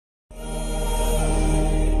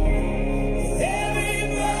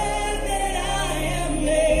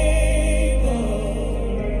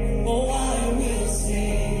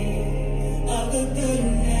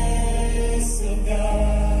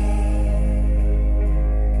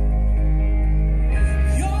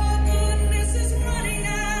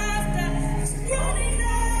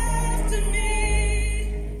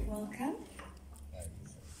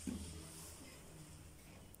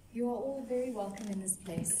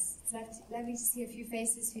It's lovely to see a few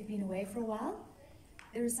faces who've been away for a while.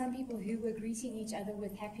 There are some people who were greeting each other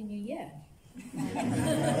with Happy New Year.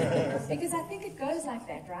 Because I think it goes like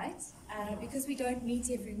that, right? Because we don't meet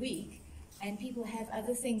every week and people have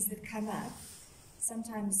other things that come up.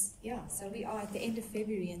 Sometimes, yeah, so we are at the end of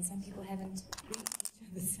February and some people haven't greeted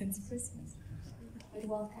each other since Christmas. But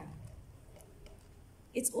welcome.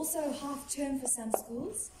 It's also half term for some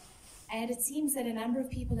schools, and it seems that a number of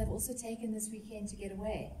people have also taken this weekend to get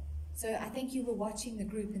away. So I think you were watching the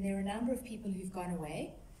group, and there are a number of people who've gone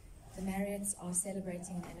away. The Marriotts are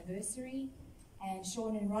celebrating an anniversary, and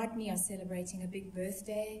Sean and Rodney are celebrating a big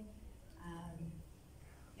birthday.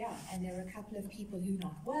 And there are a couple of people who are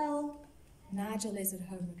not well. Nigel is at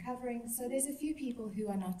home recovering. So there's a few people who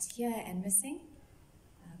are not here and missing.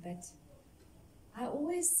 But I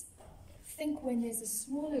always think when there's a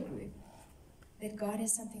smaller group that God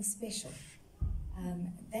has something special.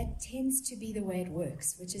 That tends to be the way it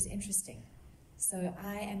works, which is interesting. So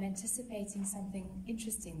I am anticipating something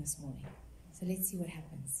interesting this morning. So let's see what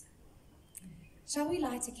happens. Shall we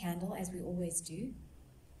light a candle as we always do?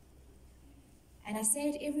 And I say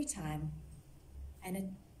it every time, and it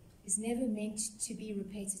is never meant to be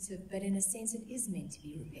repetitive, but in a sense it is meant to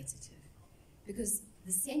be repetitive, because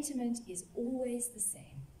the sentiment is always the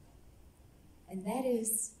same. And that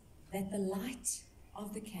is that the light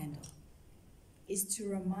of the candle is to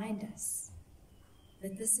remind us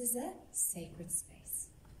that this is a sacred space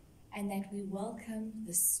and that we welcome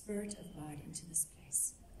the Spirit of God into this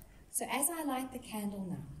place. So as I light the candle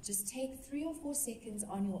now, just take 3 or 4 seconds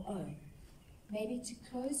on your own, maybe to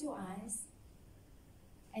close your eyes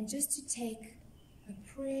and just to take a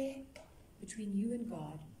prayer between you and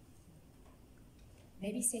God.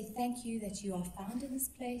 Maybe say thank you that you are found in this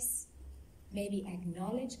place. Maybe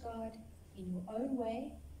acknowledge God in your own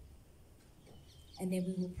way, and then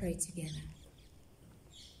we will pray together.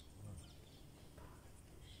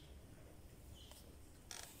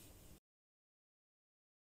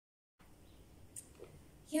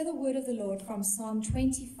 Hear the word of the Lord from Psalm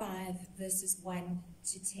 25, verses 1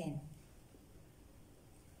 to 10.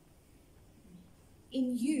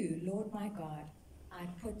 In you, Lord my God, I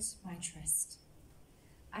put my trust.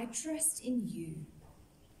 I trust in you.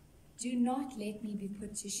 Do not let me be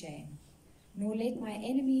put to shame, nor let my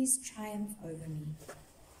enemies triumph over me.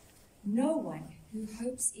 No one who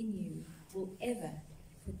hopes in you will ever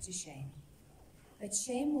be put to shame, but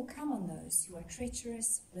shame will come on those who are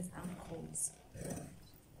treacherous without cause.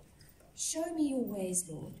 Show me your ways,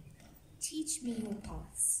 Lord. Teach me your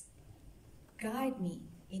paths. Guide me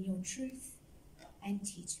in your truth and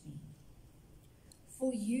teach me.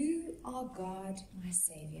 For you are God, my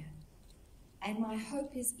Savior, and my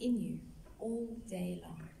hope is in you all day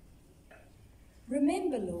long.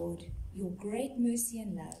 Remember, Lord, your great mercy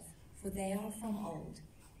and love, for they are from old.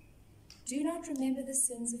 Do not remember the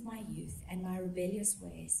sins of my youth and my rebellious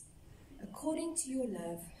ways. According to your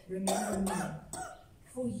love, remember me.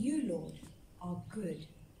 For you, Lord, are good.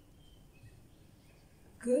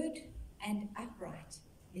 Good and upright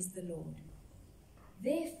is the Lord.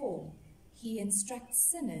 Therefore, he instructs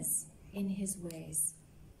sinners in his ways.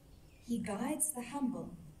 He guides the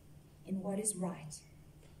humble in what is right,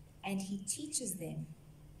 and he teaches them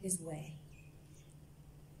his way.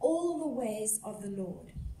 All the ways of the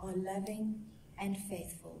Lord are loving and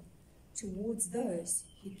faithful towards those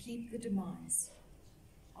who keep the demands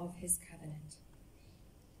of his covenant.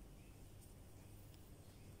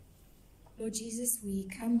 Lord Jesus, we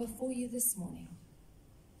come before you this morning.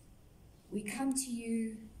 We come to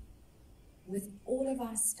you with all of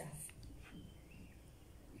our stuff.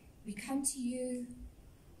 We come to you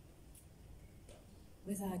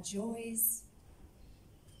with our joys.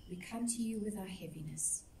 We come to you with our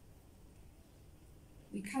heaviness.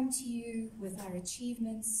 We come to you with our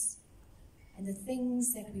achievements and the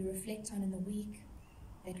things that we reflect on in the week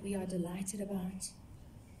that we are delighted about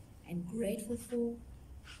and grateful for.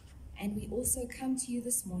 And we also come to you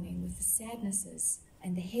this morning with the sadnesses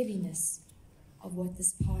and the heaviness of what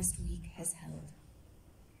this past week has held.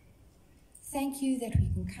 Thank you that we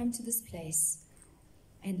can come to this place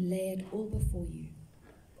and lay it all before you.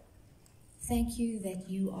 Thank you that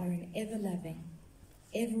you are an ever-loving,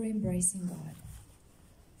 ever-embracing God,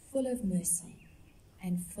 full of mercy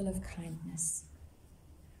and full of kindness.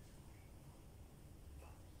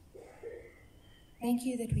 Thank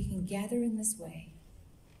you that we can gather in this way.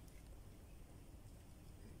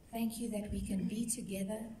 Thank you that we can be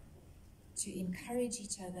together, to encourage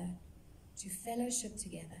each other, to fellowship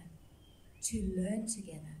together, to learn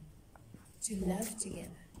together, to love together.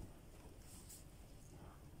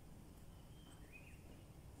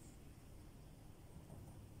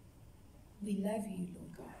 We love you,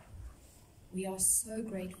 Lord God. We are so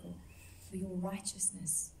grateful for your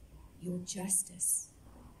righteousness, your justice,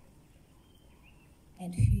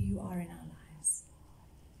 and who you are in our lives.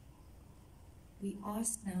 We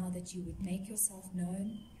ask now that you would make yourself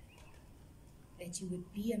known, that you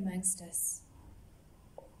would be amongst us,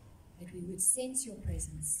 that we would sense your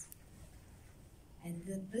presence, and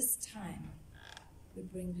that this time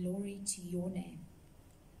would bring glory to your name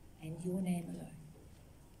and your name alone.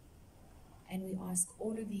 And we ask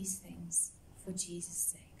all of these things for Jesus'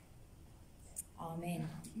 sake. Amen.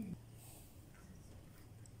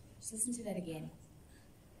 Just listen to that again.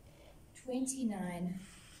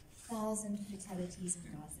 29,000 fatalities in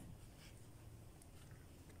Gaza.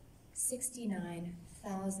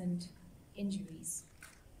 69,000 injuries.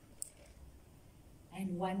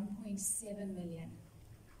 And 1.7 million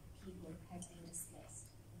people have been displaced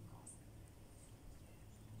in Gaza.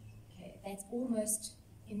 Okay, that's almost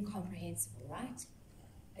incomprehensible, right?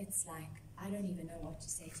 It's like, I don't even know what to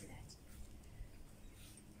say to that.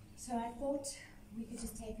 So I thought we could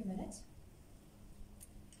just take a minute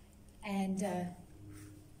and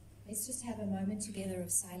let's just have a moment together of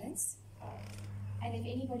silence. And if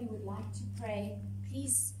anybody would like to pray,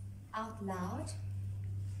 please out loud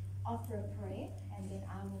offer a prayer, and then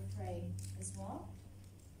I will pray as well.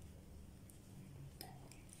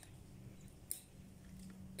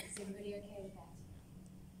 Is everybody okay with that?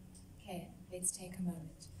 Okay, let's take a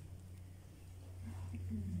moment.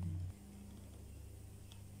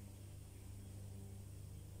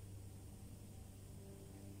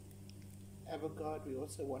 Our God, we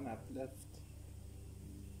also want to uplift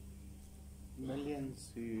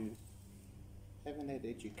millions who haven't had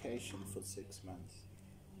education for 6 months,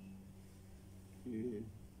 who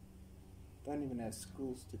don't even have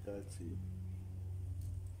schools to go to,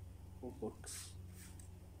 or books,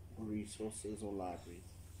 or resources, or libraries.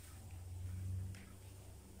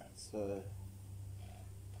 And so,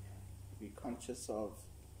 be conscious of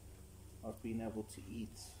being able to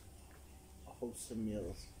eat wholesome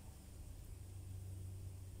meals,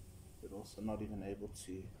 but also not even able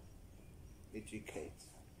to educate.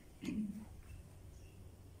 And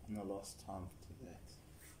the lost time to that.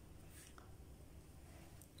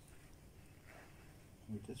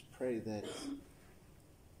 We just pray that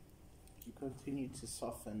you continue to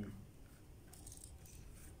soften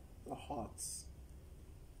the hearts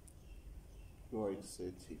you are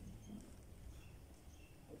exerting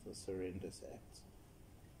as a surrenders act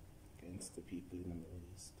against the people in the Middle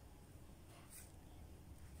East.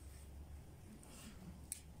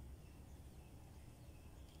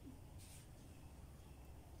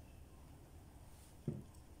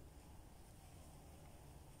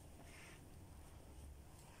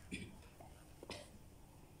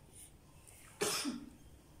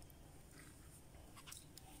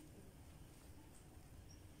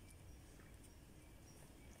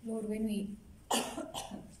 Lord, when we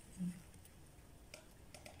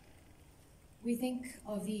think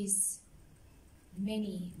of these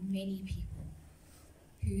many, many people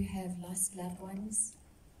who have lost loved ones,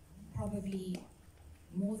 probably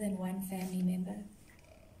more than one family member.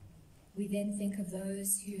 We then think of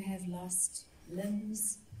those who have lost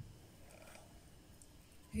limbs,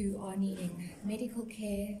 who are needing medical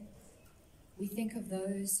care. We think of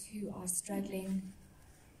those who are struggling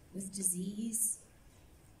with disease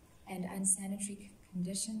and unsanitary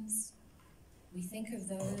conditions. We think of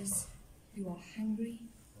those who are hungry.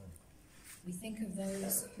 We think of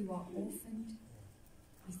those who are orphaned.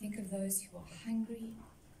 We think of those who are hungry.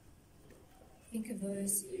 Think of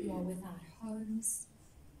those who are without homes,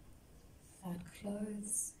 without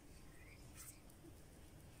clothes.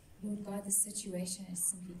 Lord God, the situation is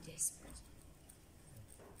simply desperate.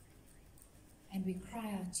 And we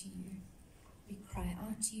cry out to you. We cry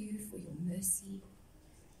out to you for your mercy,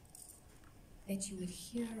 that you would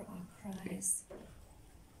hear our cries.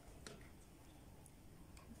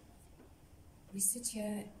 We sit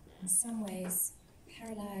here in some ways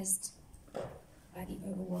paralyzed by the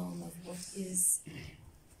overwhelm of what is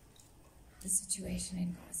the situation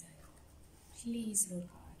in Gaza. Please, Lord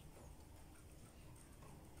God,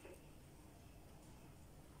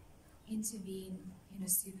 intervene in a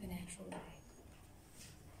supernatural way.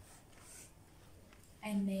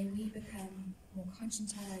 And may we become more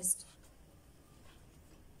conscientized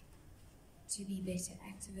to be better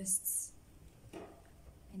activists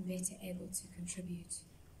and better able to contribute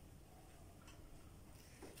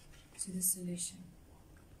to the solution.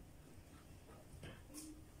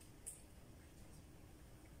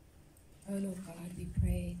 Oh Lord God, we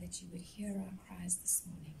pray that you would hear our cries this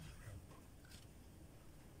morning.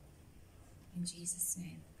 In Jesus'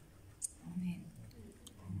 name, amen.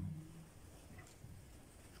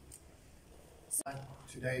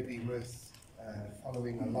 Today be worth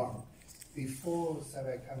following along. Before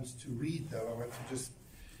Sabe comes to read, though, I want to just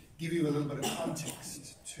give you a little bit of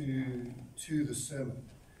context to the sermon.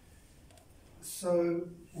 So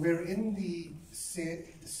we're in the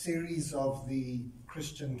series of the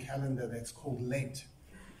Christian calendar that's called Lent,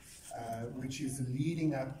 which is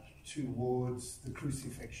leading up towards the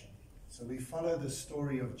crucifixion. So we follow the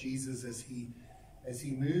story of Jesus as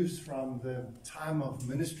he moves from the time of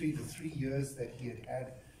ministry, the 3 years that he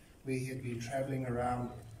had, where he had been traveling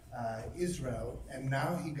around Israel, and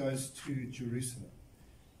now he goes to Jerusalem.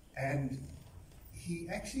 And he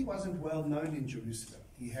actually wasn't well known in Jerusalem.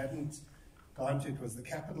 He hadn't gone to, it was the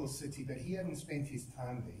capital city, but he hadn't spent his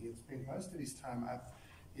time there. He had spent most of his time up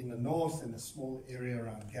in the north, in a small area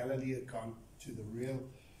around Galilee. He had gone to the real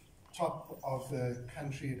top of the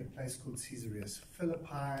country at a place called Caesarea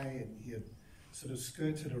Philippi, and he had sort of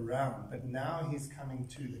skirted around. But now he's coming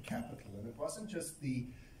to the capital, and it wasn't just the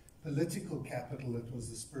political capital, it was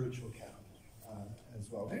the spiritual capital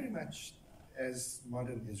as well, very much as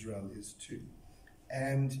modern Israel is too.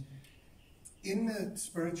 And in the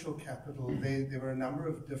spiritual capital, there were a number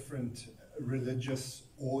of different religious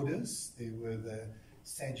orders. There were the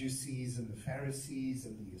Sadducees and the Pharisees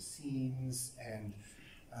and the Essenes and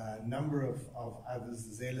a number of others,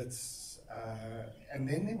 the Zealots. And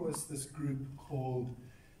then there was this group called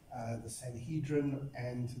the Sanhedrin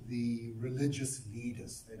and the religious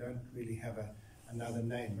leaders. They don't really have another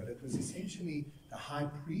name, but it was essentially the high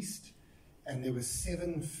priest, and there were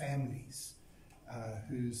 7 families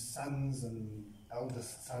whose sons and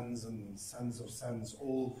eldest sons and sons of sons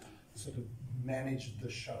all sort of managed the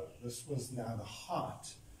show. This was now the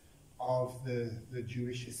heart of the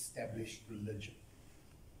Jewish established religion.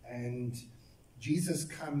 And Jesus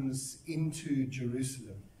comes into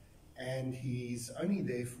Jerusalem, and he's only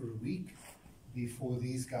there for a week before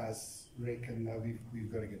these guys reckon, no,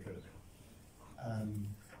 we've got to get rid of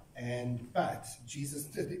him. But Jesus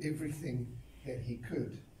did everything that he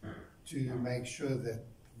could to make sure that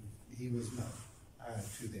he was known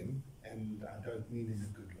to them, and I don't mean in a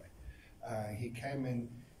good way. He came in,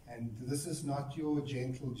 and this is not your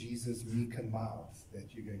gentle Jesus, meek and mild,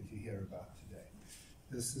 that you're going to hear about today.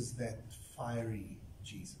 This is that fiery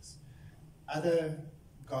Jesus. Other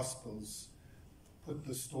Gospels put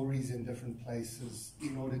the stories in different places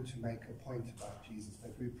in order to make a point about Jesus,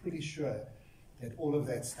 but we're pretty sure that all of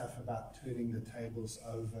that stuff about turning the tables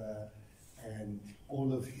over and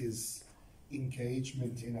all of his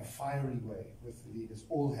engagement in a fiery way with the leaders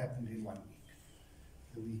all happened in 1 week,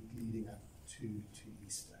 the week leading up to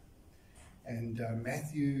Easter. And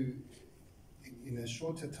Matthew, in as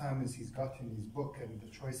short a time as he's got in his book and the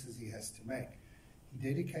choices he has to make, he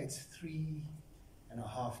dedicates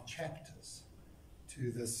 3.5 chapters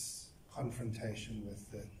to this confrontation with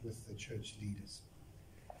the church leaders.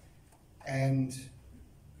 And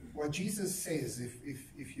what Jesus says,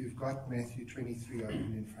 if you've got Matthew 23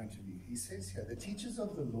 open in front of you, he says here, the teachers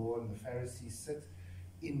of the law and the Pharisees sit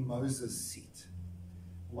in Moses' seat.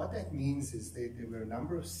 What that means is there were a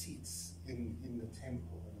number of seats in the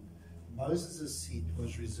temple. And Moses' seat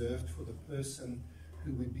was reserved for the person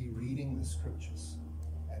who would be reading the scriptures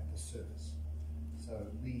at the service. So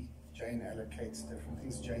Jane allocates different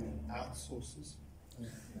things. Jane outsources,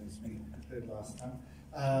 as we heard last time,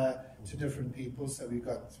 to different people. So we've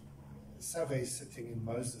got Save sitting in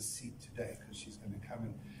Moses' seat today because she's going to come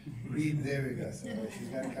and read. There we go. So she's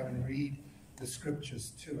going to come and read the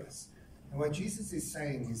scriptures to us. And what Jesus is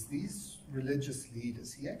saying is these religious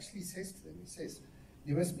leaders, he actually says to them, he says,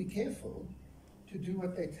 you must be careful to do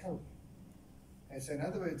what they tell you. And so in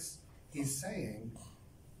other words, he's saying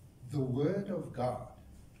the word of God,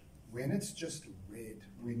 when it's just read,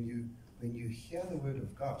 when you hear the word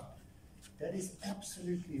of God, that is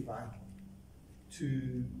absolutely vital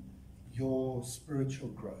to your spiritual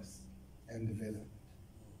growth and development.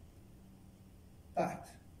 But,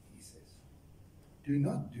 he says, do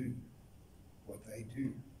not do what they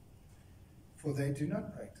do, for they do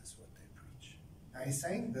not practice what they preach. Now he's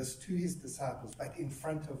saying this to his disciples, but in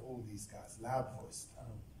front of all these guys, loud voiced.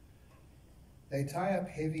 They tie up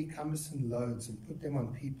heavy, cumbersome loads and put them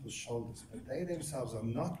on people's shoulders, but they themselves are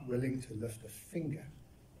not willing to lift a finger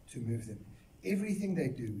to move them. Everything they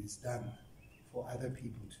do is done for other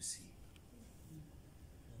people to see.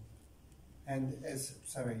 And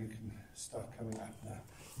sorry, you can start coming up now.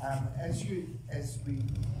 As we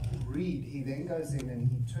read, he then goes in and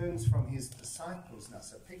he turns from his disciples now.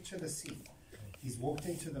 So picture the scene. He's walked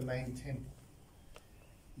into the main temple.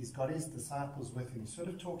 He's got his disciples with him, sort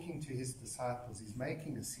of talking to his disciples. He's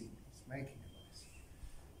making a scene. He's making a noise.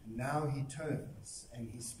 And now he turns and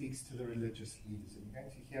he speaks to the religious leaders. And you're going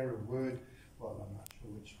to hear a word well, I'm not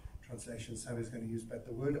sure which translation somebody's going to use, but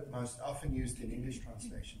the word most often used in English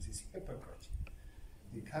translations is hypocrite.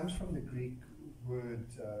 It comes from the Greek word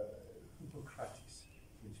hypokrates,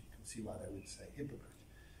 which you can see why they would say hypocrite.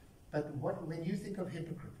 But when you think of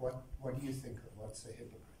hypocrite, what do you think of? What's a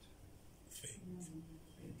hypocrite?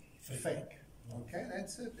 Fake. Okay,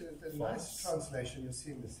 that's a nice translation. You'll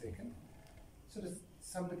see in a second. Sort of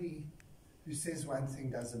somebody who says one thing,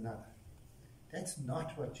 does another. That's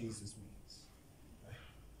not what Jesus means.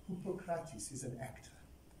 Hypokrates is an actor,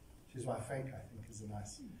 which is why fake, I think, is a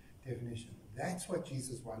nice definition. That's what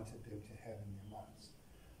Jesus wanted them to have in their minds.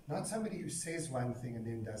 Not somebody who says one thing and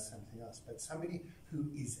then does something else, but somebody who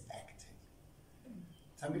is acting.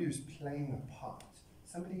 Somebody who's playing a part.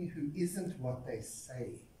 Somebody who isn't what they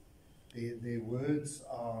say. Their words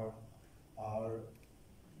are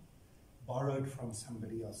borrowed from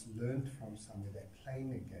somebody else, learned from somebody. They're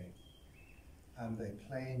playing a game. They're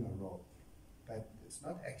playing a role. But it's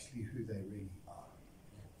not actually who they really are.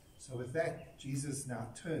 So with that, Jesus now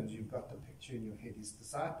turns. You've got the picture in your head. His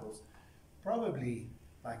disciples, probably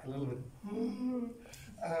like a little bit,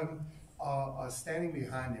 are standing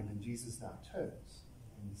behind him, and Jesus now turns.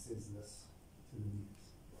 And he says this to the leaders.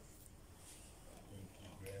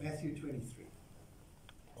 Matthew 23.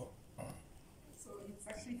 So it's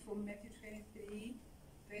actually from Matthew 23,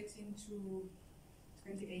 13 to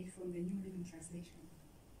 28 from the New Living Translation.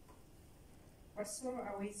 What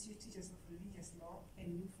sorrow awaits you, teachers of religious law,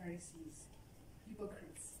 and you Pharisees,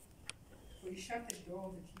 hypocrites! For you shut the door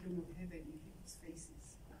of the kingdom of heaven in people's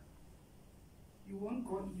faces. You won't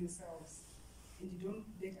go in yourselves, and you don't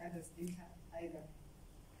let others enter either.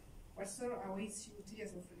 What sorrow awaits you,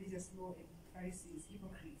 teachers of religious law and Pharisees,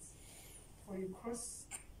 hypocrites! For you cross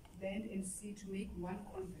land and sea to make one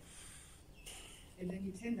convert, and then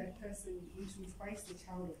you turn that person into twice the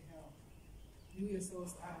child of hell. You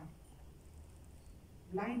yourselves are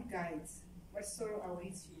blind guides. What sorrow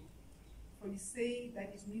awaits you? For you say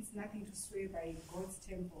that it means nothing to swear by God's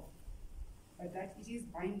temple, but that it is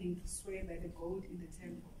binding to swear by the gold in the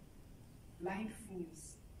temple. Blind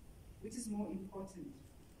fools! Which is more important,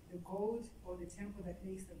 the gold or the temple that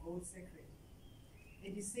makes the gold sacred?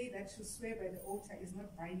 And you say that to swear by the altar is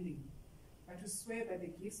not binding, but to swear by the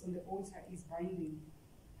gifts on the altar is binding.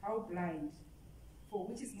 How blind! For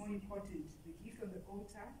which is more important, the gift on the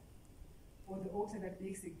altar or the altar that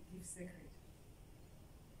makes the gift sacred?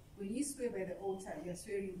 When you swear by the altar, you are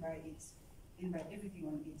swearing by it and by everything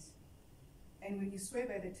on it. And when you swear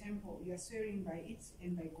by the temple, you are swearing by it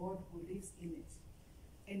and by God who lives in it.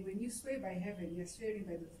 And when you swear by heaven, you are swearing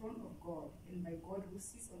by the throne of God and by God who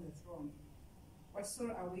sits on the throne. What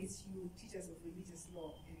sorrow awaits you, teachers of religious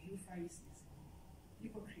law, and you Pharisees,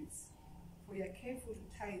 hypocrites! For you are careful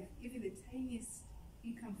to tithe even the tiniest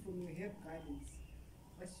income from your herb gardens,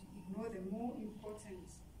 but you ignore the more important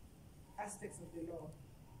aspects of the law: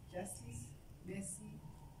 justice, mercy,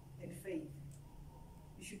 and faith.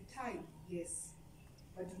 You should tithe, yes,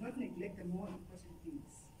 but do not neglect the more important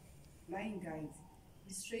things. Lying guides,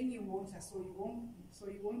 restrain your water so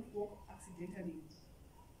you won't walk accidentally.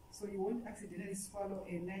 So you won't accidentally swallow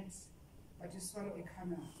a gnat, but you swallow a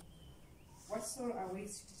camel. What sorrow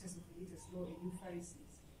awaits you, teachers of religious law, and you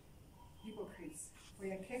Pharisees, hypocrites! For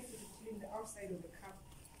you are careful to clean the outside of the cup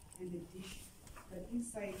and the dish, but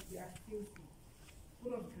inside you are filthy,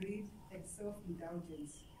 full of greed and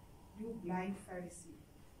self-indulgence. You blind Pharisee!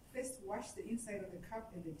 First wash the inside of the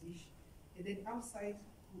cup and the dish, and then outside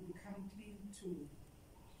will become clean too.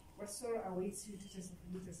 What sorrow awaits you, teachers of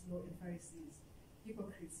religious law and Pharisees,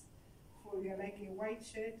 hypocrites! For you are like a white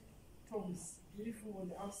shirt, tombs, beautiful on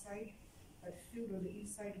the outside, but filled on the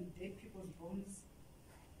inside with dead people's bones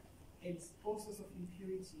and all sorts of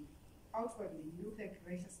impurity. Outwardly, you look like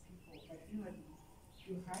righteous people, but inwardly,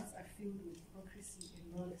 your hearts are filled with hypocrisy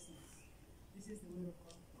and lawlessness. This is the word of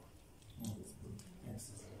God.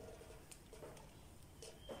 Yes.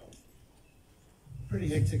 Pretty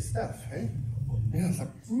hectic stuff, eh? Yeah,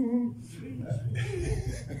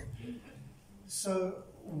 so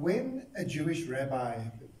when a Jewish rabbi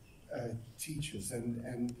teaches,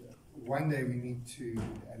 and one day we need to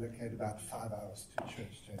allocate about 5 hours to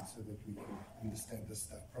church, Jane, so that we can understand this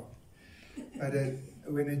stuff properly. But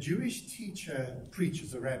when a Jewish teacher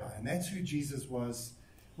preaches, a rabbi, and that's who Jesus was,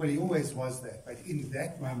 well, he always was that, but in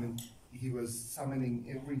that moment, he was summoning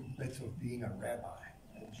every bit of being a rabbi,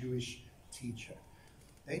 a Jewish teacher.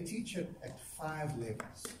 They teach it at 5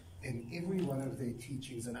 levels in every one of their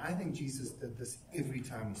teachings, and I think Jesus did this every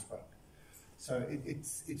time he spoke. So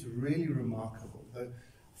it's really remarkable. The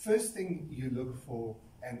first thing you look for,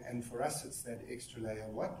 and for us it's that extra layer,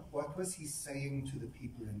 what was he saying to the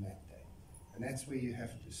people in that day? And that's where you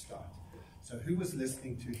have to start. So who was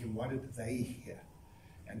listening to him? What did they hear?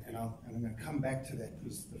 And I'm going to come back to that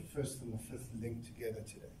because the first and the fifth link together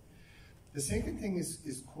today. The second thing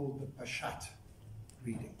is called the Peshat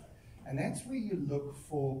reading. And that's where you look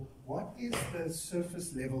for what is the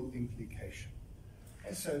surface level implication.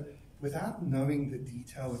 And so without knowing the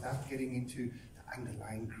detail, without getting into the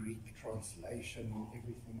underlying Greek translation and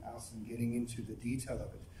everything else and getting into the detail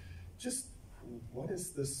of it, just what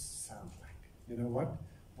does this sound like? You know,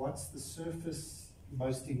 what's the surface,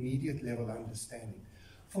 most immediate level understanding?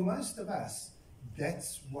 For most of us,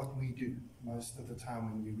 that's what we do most of the time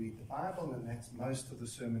when we read the Bible, and that's most of the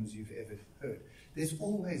sermons you've ever heard. There's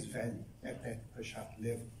always value at that Peshat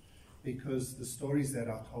level because the stories that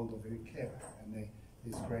are told are very clever and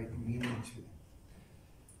there's great meaning to them.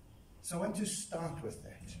 So I want to start with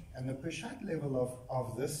that. And the Peshat level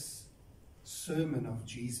of this sermon of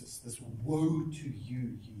Jesus, this woe to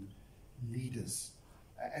you, you leaders.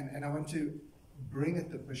 And I want to bring it,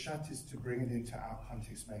 the Peshat is to bring it into our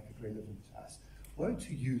context, make it relevant to us. Woe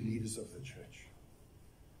to you, leaders of the church.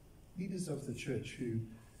 Leaders of the church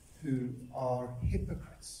who are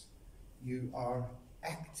hypocrites. You are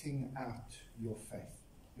acting out your faith.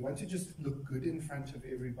 You want to just look good in front of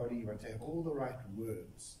everybody. You want to have all the right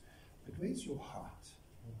words. But where's your heart?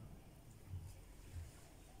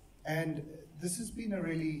 And this has been a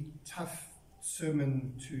really tough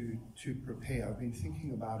sermon to prepare. I've been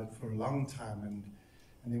thinking about it for a long time, and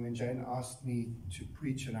then when Jane asked me to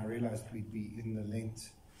preach and I realized we'd be in the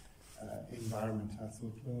Lent environment, I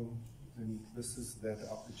thought, well, then this is that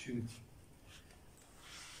opportunity.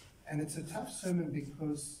 And it's a tough sermon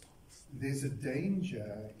because there's a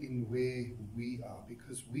danger in where we are,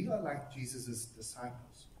 because we are like Jesus'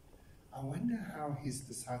 disciples. I wonder how his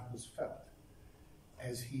disciples felt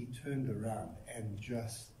as he turned around and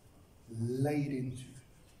just laid into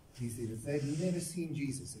these leaders. They'd never seen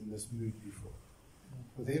Jesus in this mood before.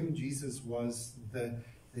 For them, Jesus was the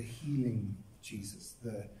healing Jesus,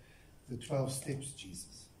 the 12 steps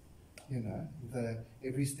Jesus. You know,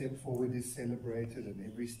 every step forward is celebrated and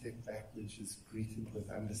every step backwards is greeted with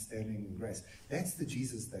understanding and grace. That's the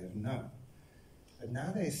Jesus they've known. But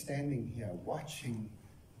now they're standing here watching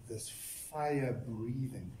this fire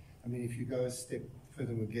breathing. I mean, if you go a step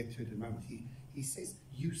further, we'll get to it in a moment. He says,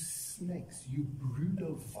 you snakes, you brood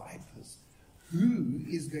of vipers, who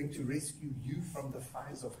is going to rescue you from the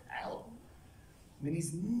fires of hell? I mean,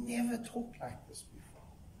 he's never talked like this before.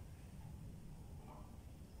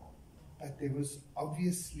 But there was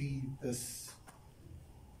obviously this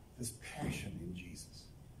passion in Jesus.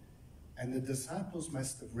 And the disciples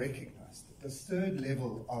must have recognized it. The third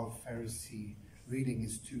level of Pharisee reading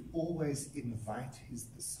is to always invite his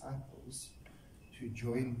disciples to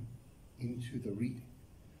join into the reading.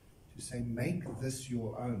 To say, make this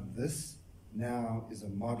your own. This now is a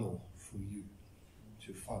model for you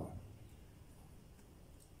to follow.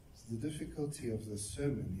 So the difficulty of this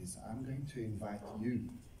sermon is I'm going to invite you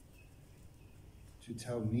to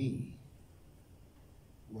tell me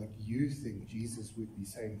what you think Jesus would be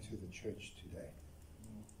saying to the church today.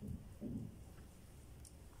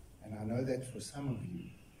 And I know that for some of you,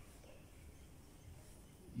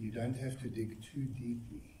 you don't have to dig too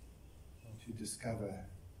deeply to discover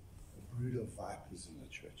a brood of vipers in the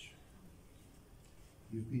church.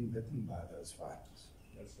 You've been bitten by those vipers.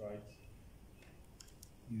 That's right.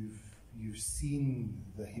 You've seen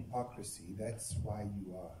the hypocrisy. That's why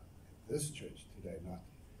you are at this church today, not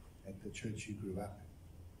at the church you grew up in.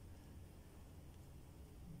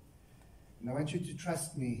 And I want you to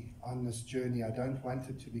trust me on this journey. I don't want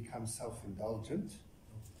it to become self-indulgent,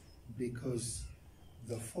 because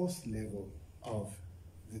the fourth level of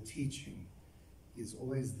the teaching is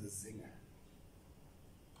always the zinger.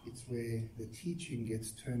 It's where the teaching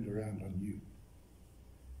gets turned around on you.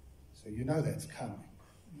 So you know that's coming.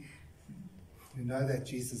 You know that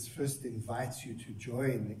Jesus first invites you to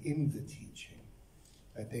join in the teaching,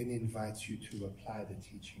 but then invites you to apply the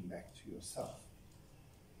teaching back to yourself.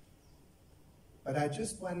 But I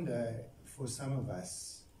just wonder, for some of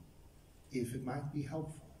us, if it might be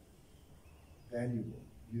helpful, valuable,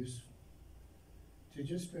 useful, to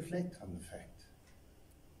just reflect on the fact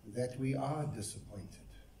that we are disappointed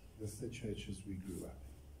with the churches we grew up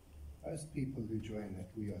in. Most people who join that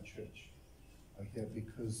We Are Church are here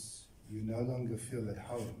because you no longer feel at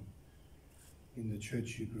home in the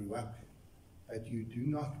church you grew up in, but you do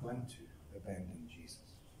not want to abandon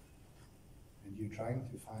Jesus. And you're trying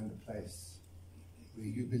to find a place where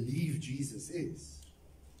you believe Jesus is,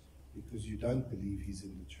 because you don't believe he's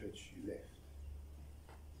in the church you left.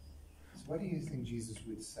 So what do you think Jesus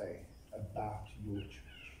would say about your church?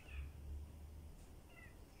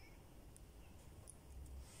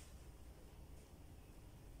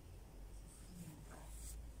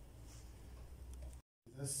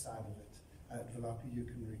 this side of it. Velapi, you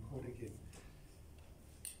can record again.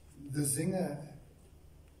 The zinger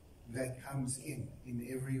that comes in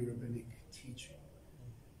every rabbinic teaching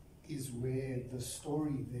is where the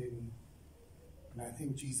story then, and I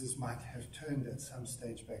think Jesus might have turned at some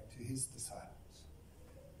stage back to his disciples.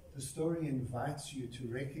 The story invites you to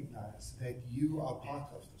recognize that you are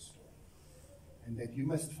part of the story and that you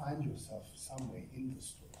must find yourself somewhere in the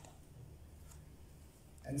story.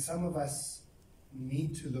 And some of us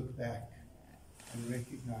need to look back and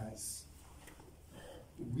recognize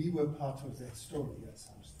we were part of that story at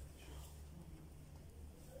some stage.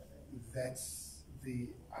 That's the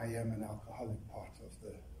I am an alcoholic part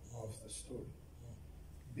of the story.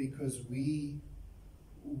 Because we,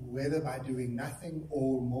 whether by doing nothing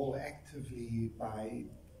or more actively by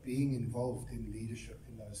being involved in leadership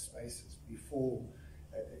in those spaces before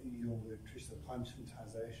your word, Trish, the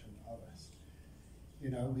conscientization of us,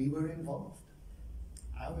 we were involved.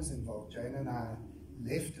 I was involved. Jane and I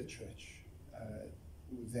left a church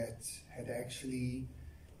that had actually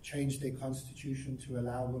changed their constitution to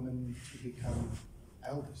allow women to become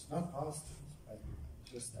elders, not pastors, but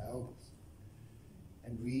just elders.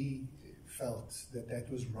 And we felt that that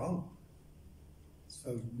was wrong.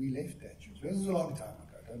 So we left that church. This was a long time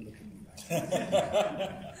ago, don't look at me like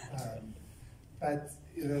but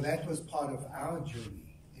that was part of our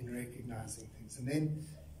journey in recognizing things. And then,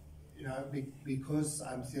 because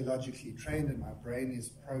I'm theologically trained and my brain is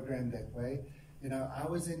programmed that way, I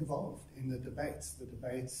was involved in the debates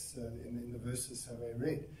in the verses that I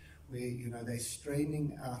read, where, they're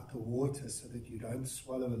straining out the water so that you don't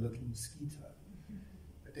swallow a little mosquito.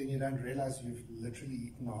 But then you don't realize you've literally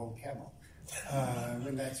eaten a whole camel.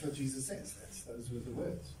 And that's what Jesus says. Those were the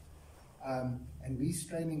words. And we're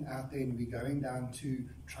straining out there and we're going down to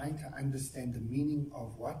trying to understand the meaning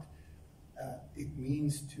of what it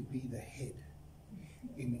means to be the head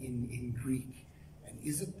in Greek. And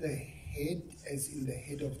is it the head as in the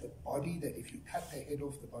head of the body, that if you cut the head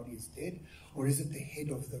off, the body is dead? Or is it the head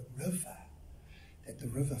of the river, that the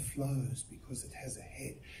river flows because it has a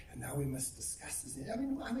head? And now we must discuss this. I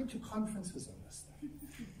mean, I went to conferences on this stuff,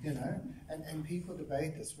 and people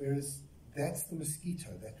debate this, whereas that's the mosquito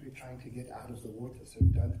that we're trying to get out of the water so we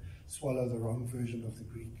don't swallow the wrong version of the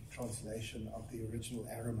Greek translation of the original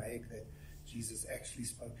Aramaic that Jesus actually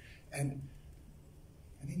spoke. And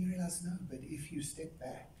then you realize, no, but if you step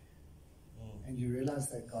back and you realize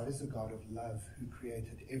that God is a God of love who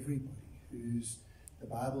created everybody, the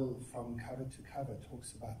Bible from cover to cover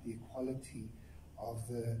talks about the equality of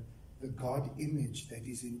the God image that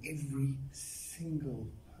is in every single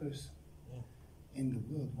person in the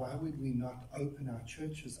world. Why would we not open our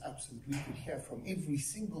churches up so that we could hear from every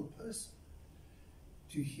single person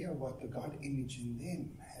to hear what the God image in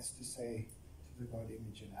them has to say to the God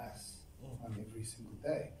image in us on every single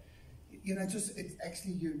day? It's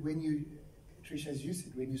actually Trish, as you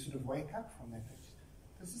said, when you sort of wake up from that,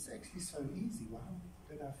 this is actually so easy. Why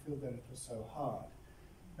did I feel that it was so hard?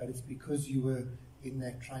 But it's because you were in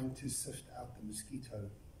that trying to sift out the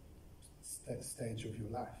mosquito stage of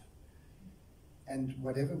your life. And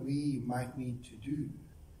whatever we might need to do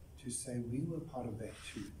to say we were part of that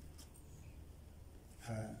too,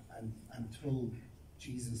 until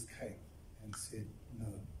Jesus came and said, no,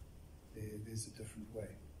 there's a different way.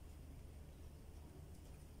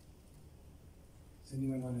 Does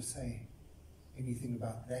anyone want to say anything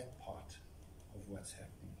about that part of what's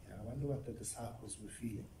happening here? I wonder what the disciples were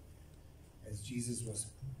feeling as Jesus was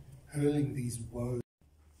hurling these woes.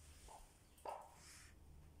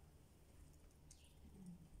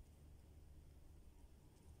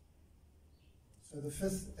 So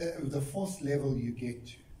the fourth level you get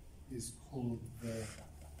to is called the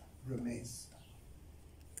remez.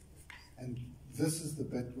 And this is the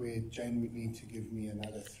bit where Jane would need to give me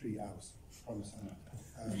another 3 hours. Promise I'm not.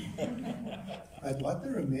 But what the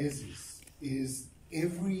remez is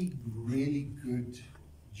every really good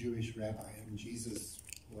Jewish rabbi, and Jesus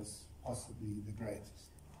was possibly the greatest,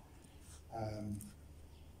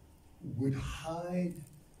 would hide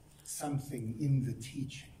something in the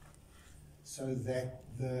teaching so that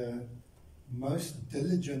the most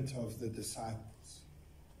diligent of the disciples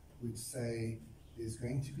would say, there's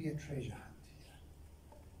going to be a treasure hunt here,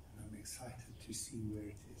 and I'm excited to see where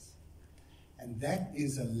it is. And that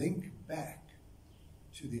is a link back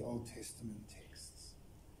to the Old Testament texts.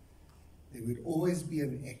 There would always be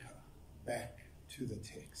an echo back to the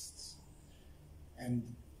texts.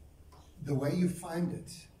 And the way you find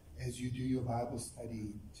it as you do your Bible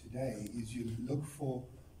study today is you look for,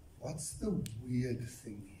 what's the weird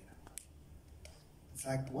thing here? It's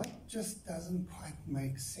like, what just doesn't quite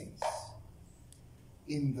make sense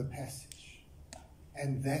in the passage?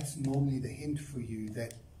 And that's normally the hint for you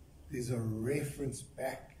that there's a reference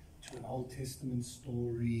back to an Old Testament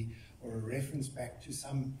story or a reference back to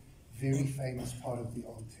some very famous part of the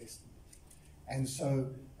Old Testament. And so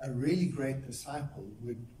a really great disciple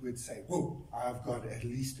would say, whoa, I've got at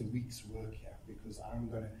least a week's work here, because I'm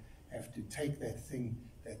going to have to take that thing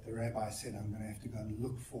that the rabbi said, I'm going to have to go and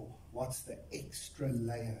look for what's the extra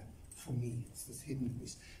layer for me. It's this hidden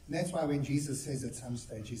piece. And that's why when Jesus says at some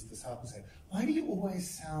stage, his disciples say, why do you always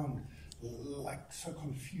sound like so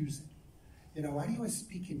confusing? You know, why do you always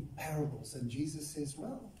speak in parables? And Jesus says,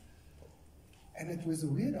 well, and it was a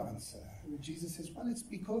weird answer. Jesus says, well, it's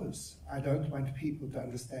because I don't want people to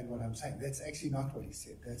understand what I'm saying. That's actually not what he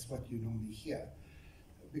said. That's what you normally hear,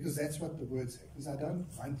 because that's what the words say, because I don't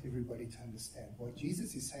want everybody to understand. What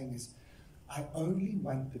Jesus is saying is, I only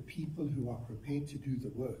want the people who are prepared to do the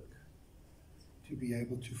work to be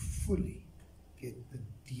able to fully get the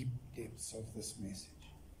deep depths of this message.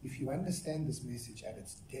 If you understand this message at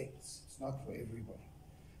its depths, it's not for everybody.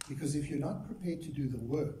 Because if you're not prepared to do the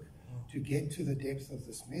work to get to the depth of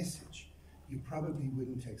this message, you probably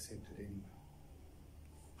wouldn't accept it anyway.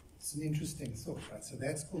 It's an interesting thought, right? So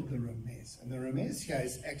that's called the remez. And the remez here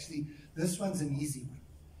is actually, this one's an easy one.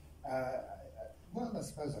 Well, I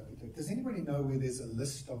suppose I could do it. Does anybody know where there's a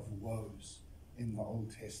list of woes in the Old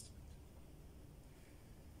Testament?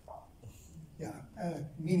 Yeah,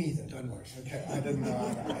 me neither, don't worry. Okay, I didn't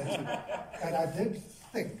know. But I did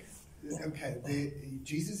think, okay,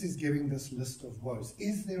 Jesus is giving this list of woes.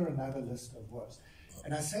 Is there another list of woes?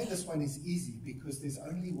 And I say this one is easy because there's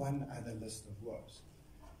only one other list of woes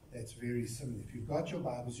that's very similar. If you've got your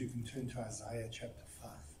Bibles, you can turn to Isaiah chapter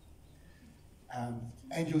 5.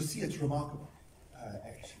 And you'll see it's remarkable,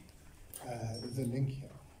 actually, the link here.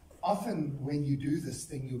 Often when you do this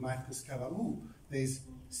thing, you might discover, ooh, there's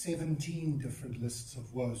 17 different lists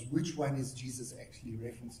of woes. Which one is Jesus actually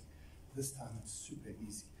referencing? This time it's super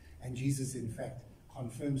easy. And Jesus, in fact,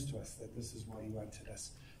 confirms to us that this is what he wanted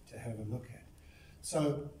us to have a look at.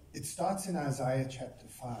 So it starts in Isaiah chapter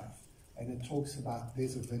 5, and it talks about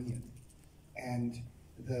there's a vineyard. And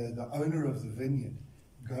the owner of the vineyard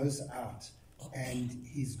goes out, and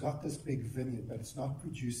he's got this big vineyard, but it's not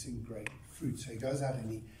producing great fruit. So he goes out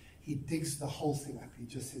and he digs the whole thing up. He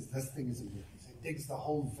just says, this thing isn't working. So he digs the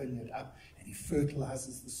whole vineyard up, and he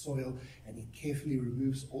fertilizes the soil, and he carefully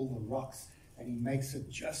removes all the rocks, and he makes it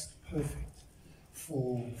just perfect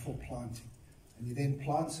for planting. And he then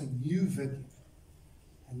plants a new vineyard.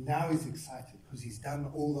 And now he's excited because he's done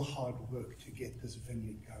all the hard work to get this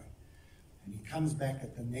vineyard going. And he comes back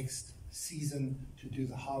at the next season to do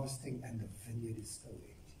the harvesting, and the vineyard is still empty.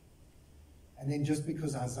 And then just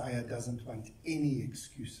because Isaiah doesn't want any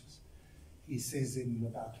excuses, he says in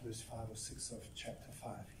about verse 5 or 6 of chapter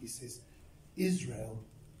 5, he says, Israel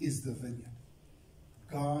is the vineyard.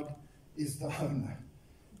 God is the owner.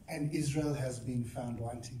 And Israel has been found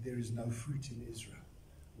wanting. There is no fruit in Israel.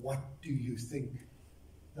 What do you think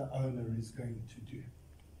the owner is going to do?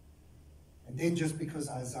 And then just because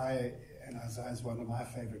Isaiah is one of my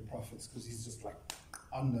favorite prophets, because he's just like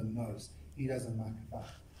on the nose, he doesn't like about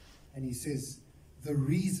it. And he says, the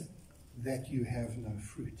reason that you have no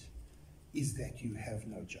fruit is that you have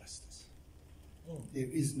no justice. There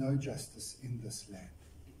is no justice in this land.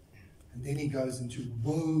 And then he goes into,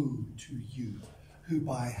 woe to you who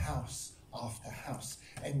buy house after house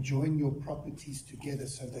and join your properties together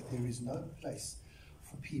so that there is no place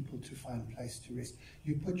for people to find place to rest.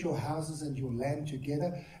 You put your houses and your land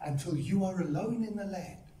together until you are alone in the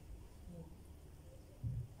land.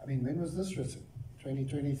 I mean, when was this written?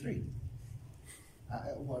 2023.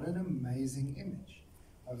 What an amazing image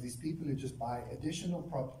of these people who just buy additional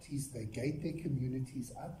properties. They gate their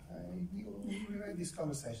communities up. We had these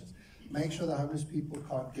conversations. Make sure the homeless people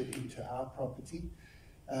can't get into our property.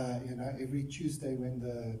 Every Tuesday when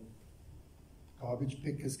the garbage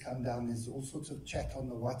pickers come down, there's all sorts of chat on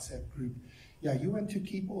the WhatsApp group. Yeah, you want to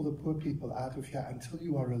keep all the poor people out of here until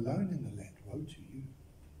you are alone in the land. Woe to you.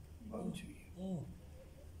 Woe to you.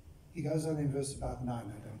 He goes on in verse about 9. I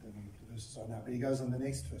don't know what the verses are now, but he goes on the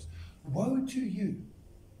next verse. Woe to you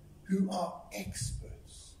who are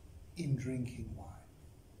experts in drinking wine.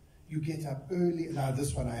 You get up early. Now,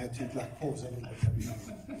 this one I had to pause a little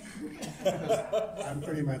bit. I'm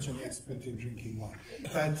pretty much an expert in drinking wine.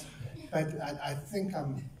 But I think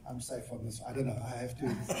I'm safe on this. I don't know. I have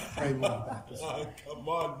to pray more about this. Oh, come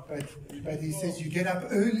on. But he says you get up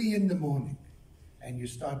early in the morning and you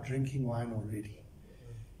start drinking wine already.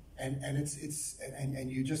 And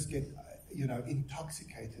you just get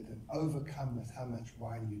intoxicated and overcome with how much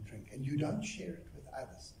wine you drink. And you don't share it with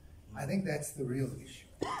others. I think that's the real issue.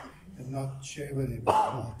 And not share with everyone.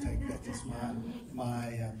 I'll take that as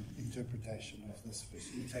my interpretation of this verse.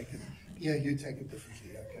 You take it. Yeah, you take it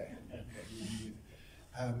differently. Okay.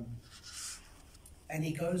 And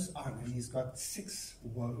he goes on, and he's got 6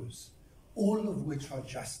 woes, all of which are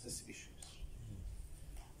justice issues.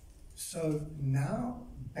 So now,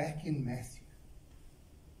 back in Matthew,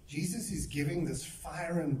 Jesus is giving this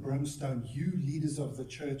fire and brimstone, you leaders of the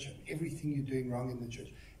church, and everything you're doing wrong in the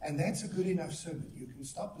church. And that's a good enough sermon. You can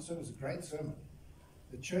stop the sermon. It's a great sermon.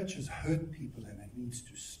 The church has hurt people, and it needs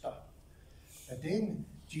to stop. But then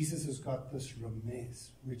Jesus has got this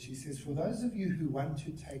remez, which he says, for those of you who want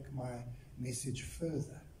to take my message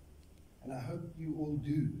further, and I hope you all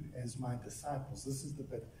do as my disciples, this is the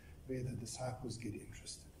bit where the disciples get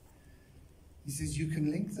interested. He says, you can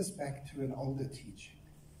link this back to an older teaching,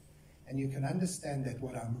 and you can understand that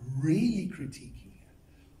what I'm really critiquing here,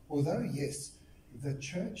 although, yes, the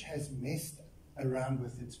church has messed around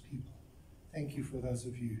with its people. Thank you for those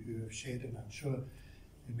of you who have shared, and I'm sure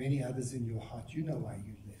and many others in your heart, you know why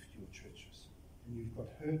you left your churches. And you've got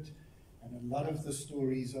hurt, and a lot of the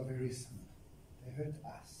stories are very similar. They hurt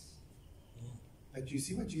us. But you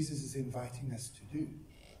see what Jesus is inviting us to do?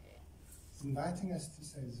 He's inviting us to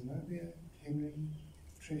say, Zenobia, Henry,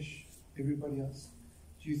 Trish, everybody else,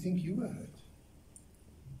 do you think you were hurt?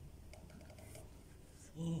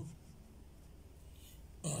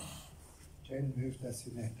 Jane moved us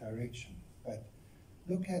in that direction. But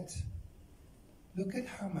look at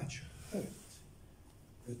how much hurt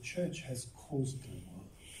the church has caused the world.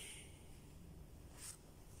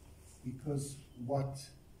 Because what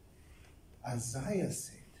Isaiah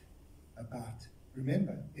said about,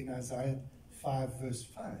 remember, in Isaiah 5 verse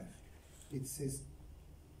 5, it says,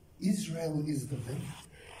 Israel is the vineyard.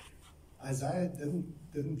 Isaiah didn't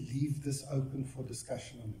leave this open for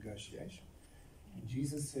discussion or negotiation. And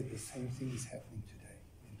Jesus said the same thing is happening today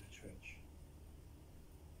in the church.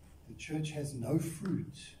 The church has no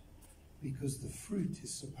fruit because the fruit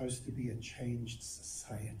is supposed to be a changed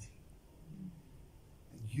society.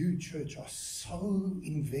 And you, church, are so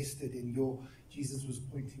invested in your, Jesus was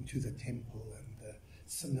pointing to the temple and the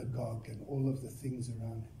synagogue and all of the things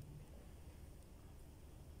around him.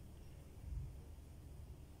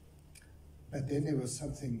 But then there was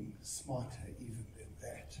something smarter even than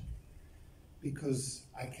that. Because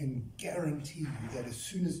I can guarantee you that as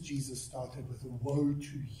soon as Jesus started with a woe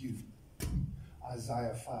to you,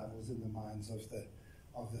 Isaiah 5 was in the minds of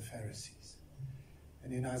the Pharisees.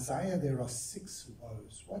 And in Isaiah there are 6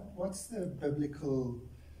 woes. What's the biblical,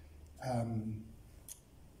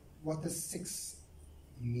 what does 6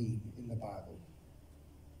 mean in the Bible?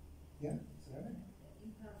 Yeah? Is that right?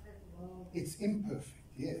 Imperfect woe. It's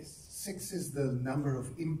imperfect, yes. 6 is the number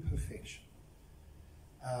of imperfection.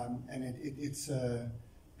 And it's a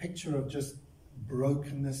picture of just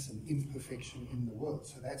brokenness and imperfection in the world.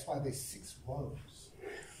 So that's why there's 6 woes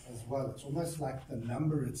as well. It's almost like the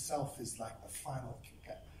number itself is like the final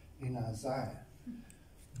kicker in Isaiah.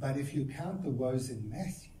 But if you count the woes in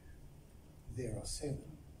Matthew, there are 7.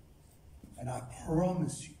 And I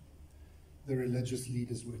promise you, the religious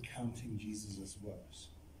leaders were counting Jesus' woes.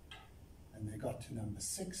 And they got to number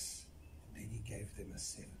 6, and then he gave them a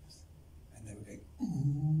 7th. And they were going,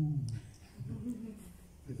 ooh.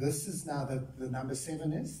 This is now the number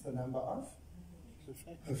 7 is the number of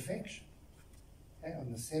perfection. Okay?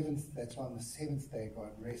 On the 7th, that's why on the 7th day God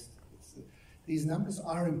rested. These numbers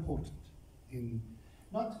are important,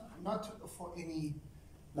 not for any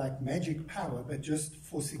like magic power, but just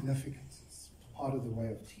for significance. It's part of the way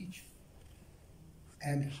of teaching.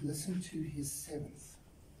 And listen to his 7th.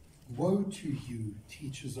 Woe to you,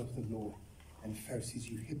 teachers of the law and Pharisees,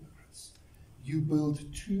 you hypocrites. You build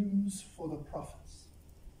tombs for the prophets.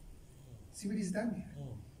 See what he's done here?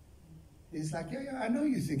 He's like, yeah, I know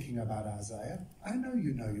you're thinking about Isaiah. I know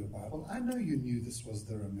you know your Bible. I know you knew this was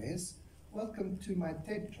the Remez. Welcome to my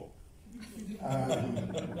TED Talk.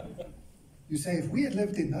 You say, if we had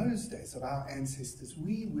lived in those days of our ancestors,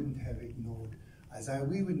 we wouldn't have ignored Isaiah.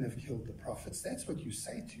 We wouldn't have killed the prophets. That's what you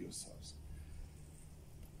say to yourselves.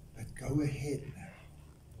 But go ahead now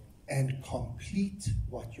and complete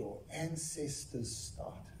what your ancestors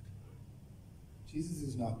started. Jesus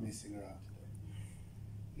is not messing around today.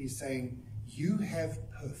 He's saying, you have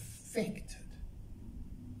perfected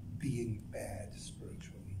being bad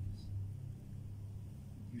spiritual leaders.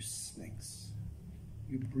 You snakes.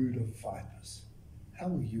 You brood of vipers. How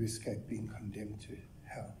will you escape being condemned to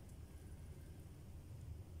hell?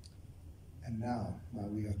 And now, my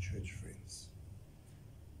We Are Church friends,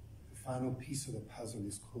 the final piece of the puzzle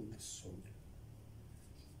is called the sword.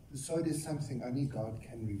 The sword is something only God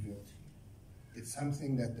can reveal to you. It's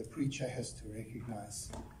something that the preacher has to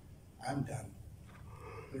recognize. I'm done.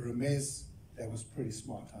 The remez, that was pretty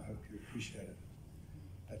smart. I hope you appreciate it.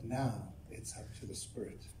 But now it's up to the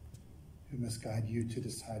Spirit, who must guide you to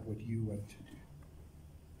decide what you want to do.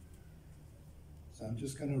 So I'm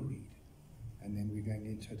just going to read, and then we're going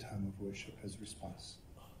into a time of worship as response.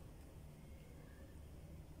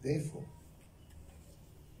 Therefore,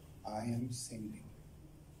 I am sending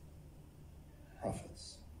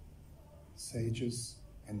prophets, sages,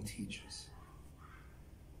 and teachers.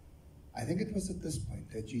 I think it was at this point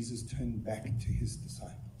that Jesus turned back to his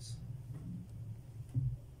disciples.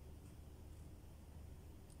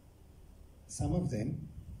 Some of them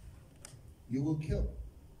you will kill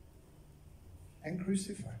and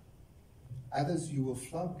crucify. Others you will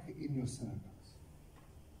flog in your synagogues.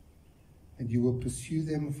 And you will pursue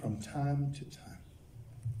them from time to time.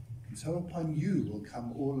 And so upon you will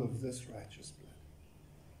come all of this righteous blood.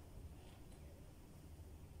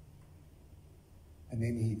 And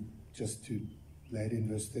then he, just to lay it in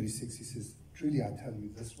verse 36, he says, truly I tell you,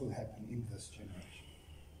 this will happen in this generation.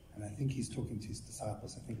 And I think he's talking to his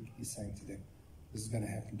disciples. I think he's saying to them, this is going to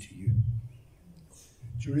happen to you.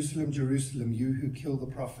 Jerusalem, Jerusalem, you who kill the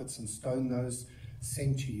prophets and stone those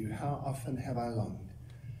sent to you, how often have I longed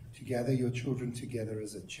to gather your children together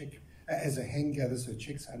as a hen gathers her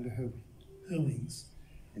chicks under her wings,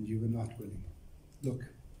 and you were not willing. Look,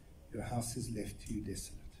 your house is left to you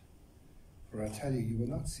desolate. For I tell you, you will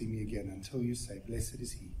not see me again until you say, blessed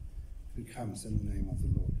is he who comes in the name of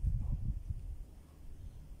the Lord.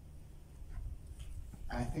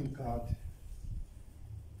 I think God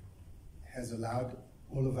has allowed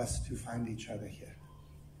all of us to find each other here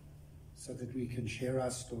so that we can share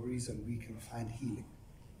our stories and we can find healing.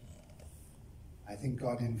 I think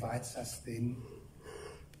God invites us then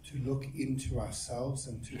to look into ourselves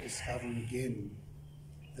and to discover again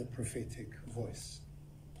the prophetic voice.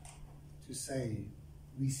 To say,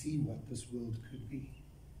 we see what this world could be.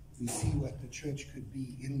 We see what the church could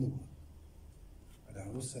be in the world. But I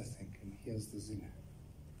also think, and here's the zinger,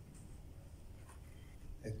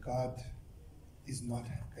 that God is not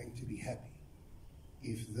going to be happy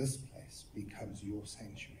if this place becomes your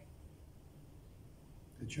sanctuary.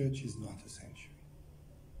 The church is not a sanctuary.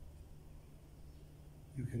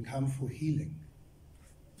 You can come for healing,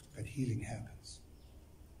 but healing happens.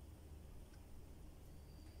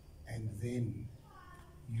 And then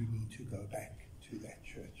you need to go back to that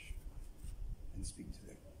church and speak to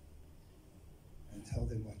them and tell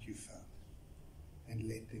them what you found and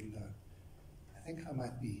let them know. I think I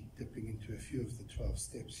might be dipping into a few of the 12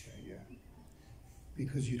 steps here, yeah?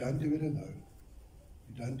 Because you don't do it alone.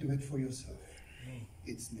 You don't do it for yourself.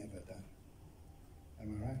 It's never done.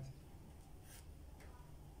 Am I right?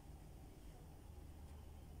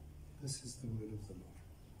 This is the word of the Lord.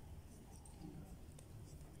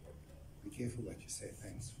 Be careful what you say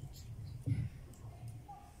thanks for.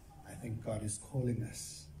 I think God is calling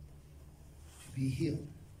us to be healed.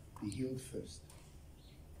 Be healed first.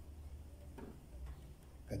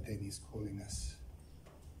 But then he's calling us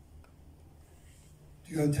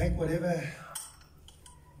to go and take whatever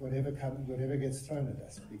gets thrown at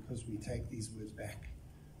us, because we take these words back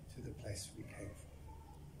to the place we came from.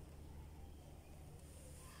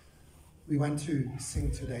 We want to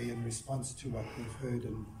sing today in response to what we've heard,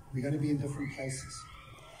 and we're going to be in different places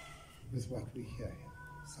with what we hear here.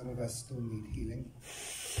 Some of us still need healing.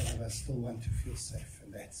 Some of us still want to feel safe,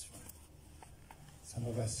 and that's fine. Some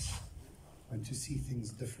of us want to see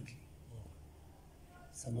things differently.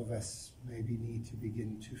 Some of us maybe need to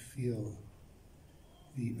begin to feel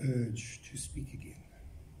the urge to speak again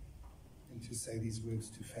and to say these words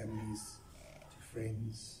to families, to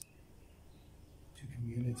friends, to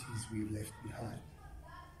communities we've left behind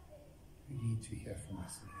who need to hear from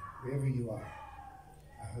us again. Wherever you are,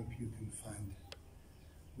 I hope you can find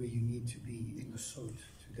where you need to be in the sword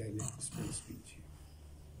today. Let the Spirit speak to you.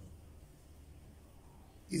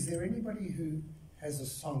 Is there anybody who has a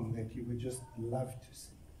song that you would just love to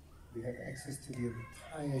sing? We have access to the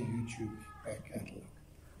entire YouTube back catalogue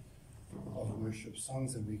of worship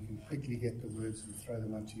songs, and we can quickly get the words and throw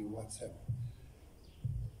them onto your WhatsApp.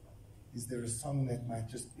 Is there a song that might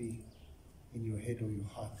just be in your head or your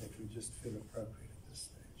heart that would just feel appropriate at this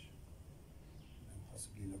stage? And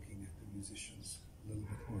possibly looking at the musicians a little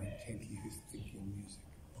bit more intently who's thinking music.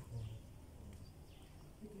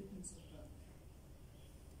 The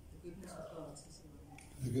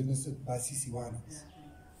goodness of God. By Sisiwanis.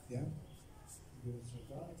 Yeah? The goodness of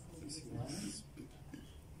God. Sisiwanis.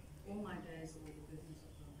 All my days will be the goodness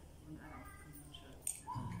of God when I come to church.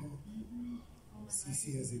 Okay.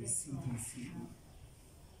 CC as in CDC.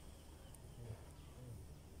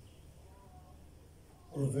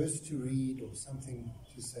 or a verse to read or something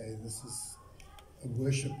to say, this is a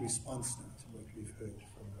worship response now to what we've heard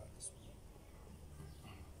from God this morning.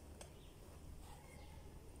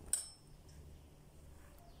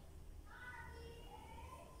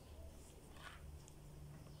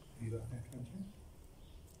 You got that, don't you?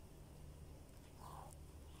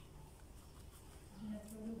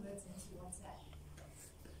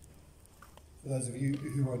 For those of you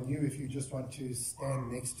who are new, if you just want to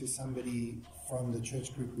stand next to somebody from the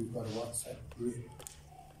church group, we've got a WhatsApp group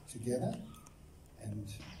together, and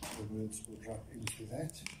the words will drop into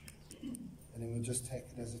that, and then we'll just take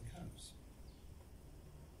it as it comes.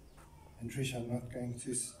 And Trish, I'm not going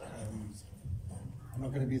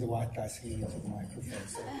to be the white guy singing into the microphone.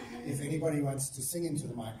 So if anybody wants to sing into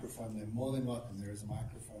the microphone, they're more than welcome. There is a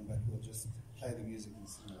microphone, but we'll just play the music and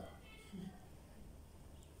sing along.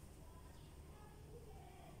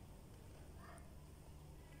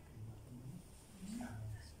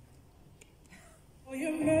 For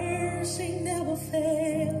your mercy never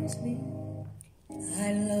fails me.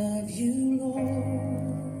 I love you,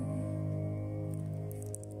 Lord.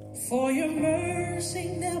 For your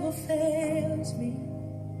mercy never fails me.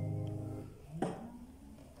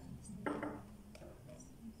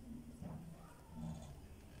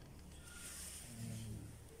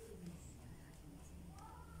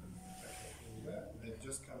 They've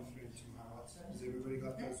just come through into my WhatsApp. Has everybody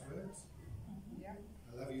got those words? Yeah.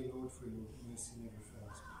 I love you, Lord, for your mercy never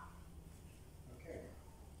fails me. Okay.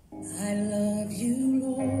 I love you,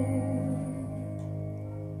 Lord.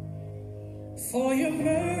 For your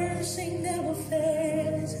mercy never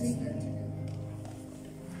fails me.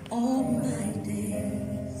 All my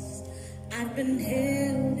days I've been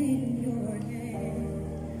held in your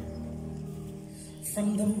hand.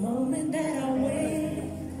 From the moment that I wake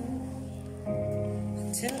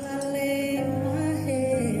till I lay my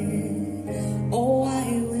head, oh,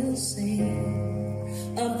 I will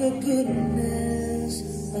sing of the goodness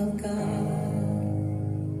of God.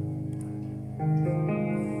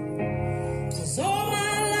 'Cause all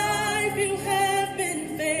my life you have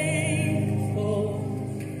been faithful.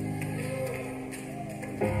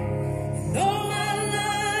 And all my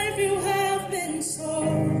life you have been so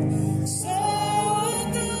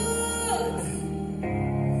good.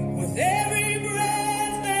 With every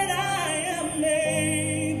breath that I am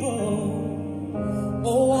able,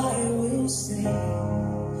 oh, I will sing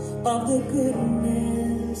of the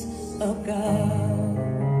goodness of God.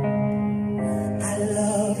 I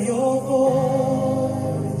love your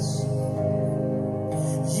voice.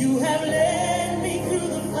 You have led me through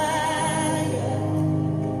the fire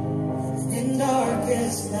in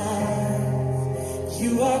darkest night.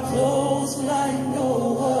 You are close like no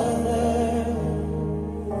other.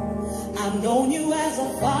 I've known you as a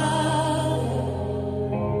father.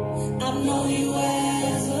 I've known you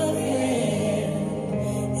as a friend.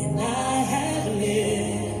 And I have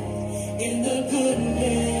lived in the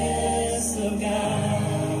goodness of God.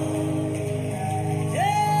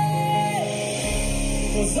 Yeah.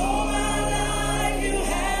 'Cause all my life you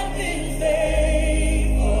have been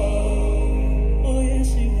faithful. Oh, yes,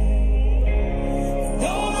 you have. And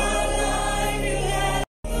all my life you have.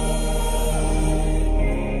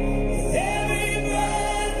 With every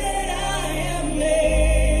breath that I am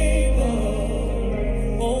able,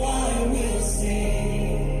 oh, I will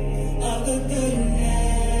sing of the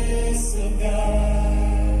goodness of God.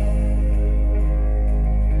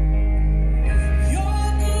 Your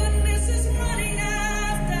goodness is running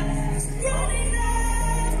after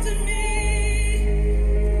me.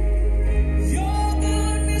 Your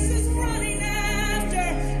goodness is running after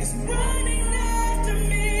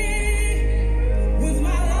me. With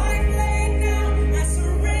my life laid down, I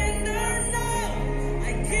surrender now. I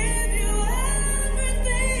give you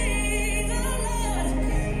everything, oh Lord.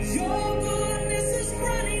 Your goodness is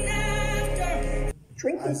running after.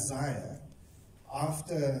 Isaiah,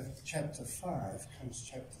 after chapter 5 comes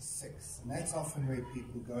chapter 6, and that's often where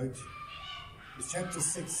people go to. Because chapter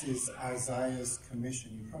 6 is Isaiah's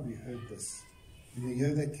commission. You probably heard this. In the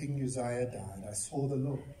year that King Uzziah died, I saw the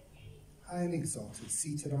Lord, high and exalted,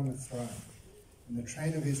 seated on a throne, and the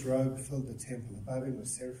train of his robe filled the temple. Above him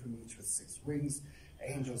was seraphim each with 6 wings,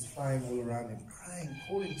 angels flying all around him, crying,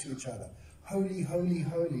 calling to each other, Holy, holy,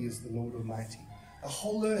 holy is the Lord Almighty. The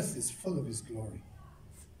whole earth is full of his glory.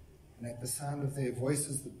 And at the sound of their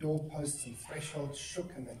voices, the doorposts and thresholds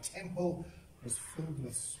shook, and the temple was filled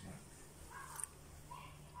with smoke.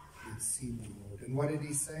 He had seen the Lord. And what did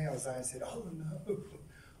he say? Isaiah said, oh no,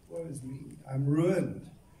 woe is me. I'm ruined,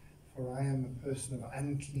 for I am a person of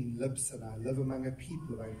unclean lips, and I live among a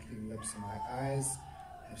people of unclean lips, and my eyes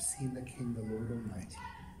have seen the King, the Lord Almighty.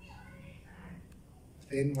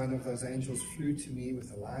 Then one of those angels flew to me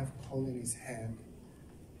with a live coal in his hand.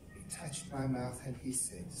 He touched my mouth and he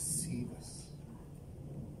said, "See this?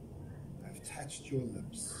 I've touched your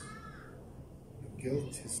lips. Your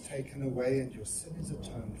guilt is taken away and your sin is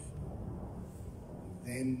atoned for."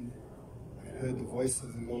 Then I heard the voice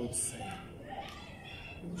of the Lord say,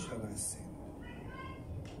 "Whom shall I send?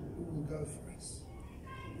 Who will go for us?"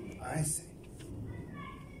 I said,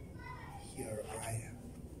 "Here I am.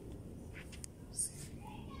 Send me."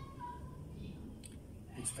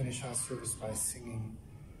 Let's finish our service by singing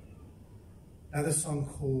another song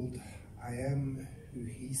called "I Am Who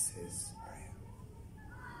He Says I Am."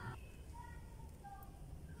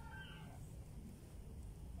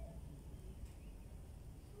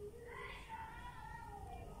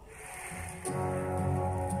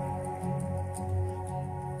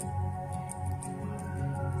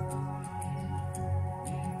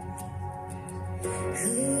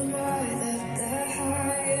 Who am I that the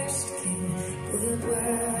highest King would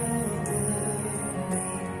welcome me?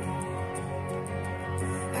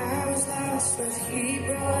 I was lost, but He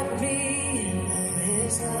brought me in. Oh,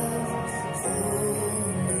 His love for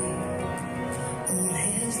me. Oh,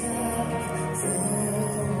 His love for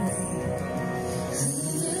me. Who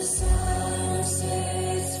the Son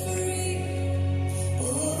sets free,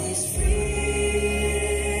 always free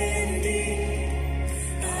indeed.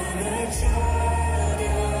 I'm a child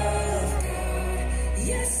of God.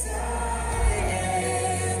 Yes, I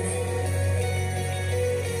am.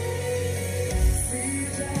 Free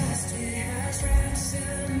at last, He has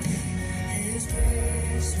ransomed me. His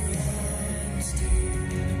grace runs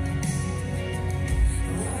deep.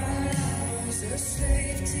 While I was a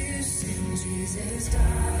slave to sin, Jesus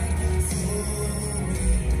died for me.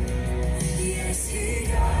 Yes, He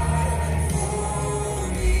died for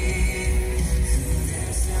me. Who the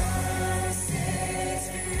Son sets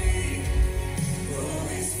free,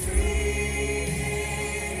 always free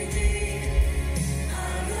indeed.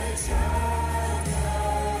 I'm a child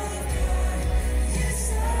of God. Yes,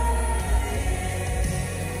 I am.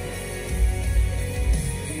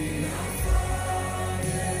 In my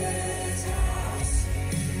Father's house,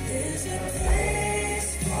 there's a place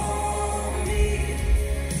for me.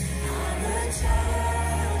 I'm a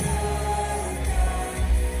child of God.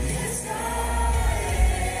 Yes, I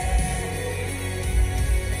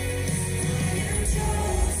am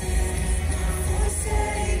chosen, not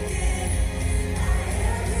forsaken. I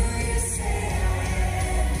am who You say I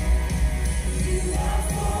am. You are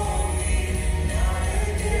for me, not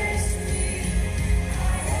against me.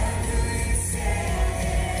 I am who You say I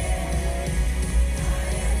am. I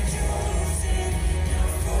am chosen,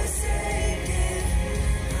 not forsaken.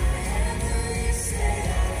 I am who You say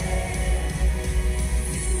I am.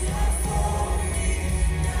 You are for me,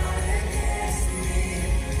 not against me.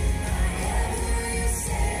 I am who You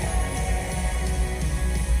say I am.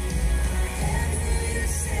 I am who You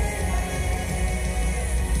say I am.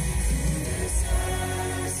 Who the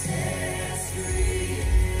Son sets free,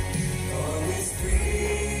 always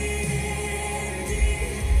free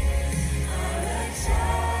indeed. I'm a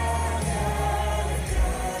child of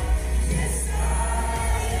God. Yes, I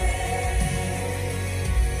am.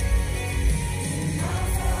 In my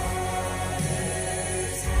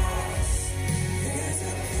Father's house, there's a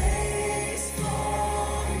place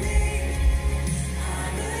for me.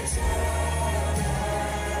 I'm a child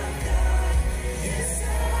of God. Yes, I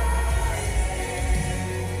am.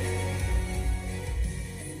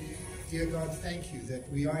 Dear God, thank You that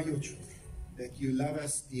we are Your children, that You love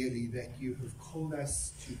us dearly, that You have called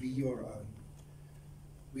us to be Your own.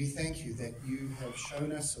 We thank You that You have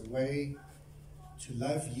shown us a way to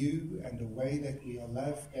love You and a way that we are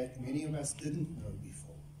loved that many of us didn't know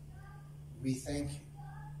before. We thank You.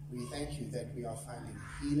 We thank You that we are finding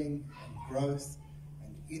healing and growth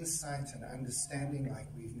and insight and understanding like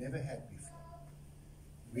we've never had before.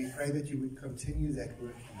 We pray that You would continue that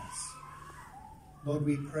work in us. Lord,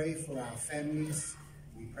 we pray for our families.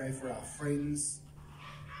 We pray for our friends.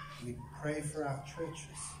 We pray for our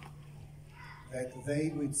churches, that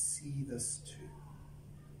they would see this too,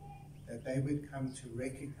 that they would come to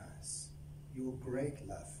recognize Your great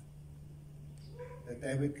love, that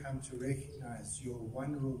they would come to recognize Your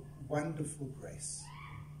wonderful grace.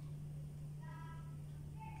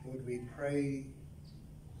 Lord, we pray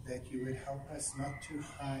that You would help us not to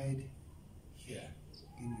hide here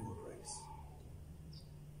in Your grace,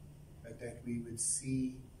 but that we would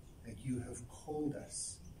see that You have called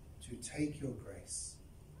us to take Your grace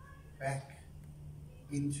back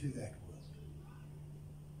into that world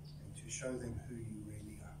and to show them who You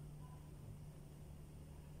really are.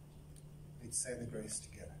 Let's say the grace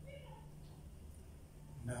together.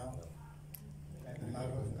 Now and the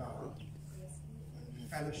love of God, the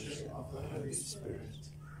fellowship of the Holy Spirit,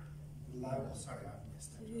 love, sorry, I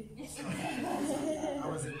missed it. I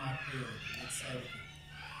was in my prayer. Let's say it.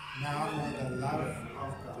 Now may the love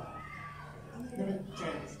of God. I'm going to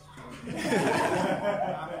change. I'm in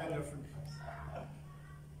a different place.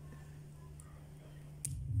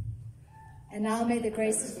 And now may the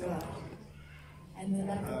grace of God and the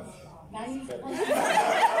love of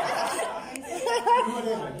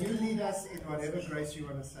Whatever. You lead us in whatever grace you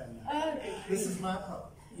want to say now. This is my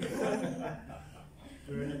part.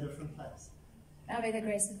 We're in a different place. Now may the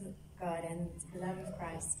grace of God and the love of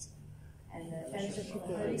Christ and the fellowship of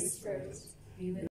the Holy Spirit be with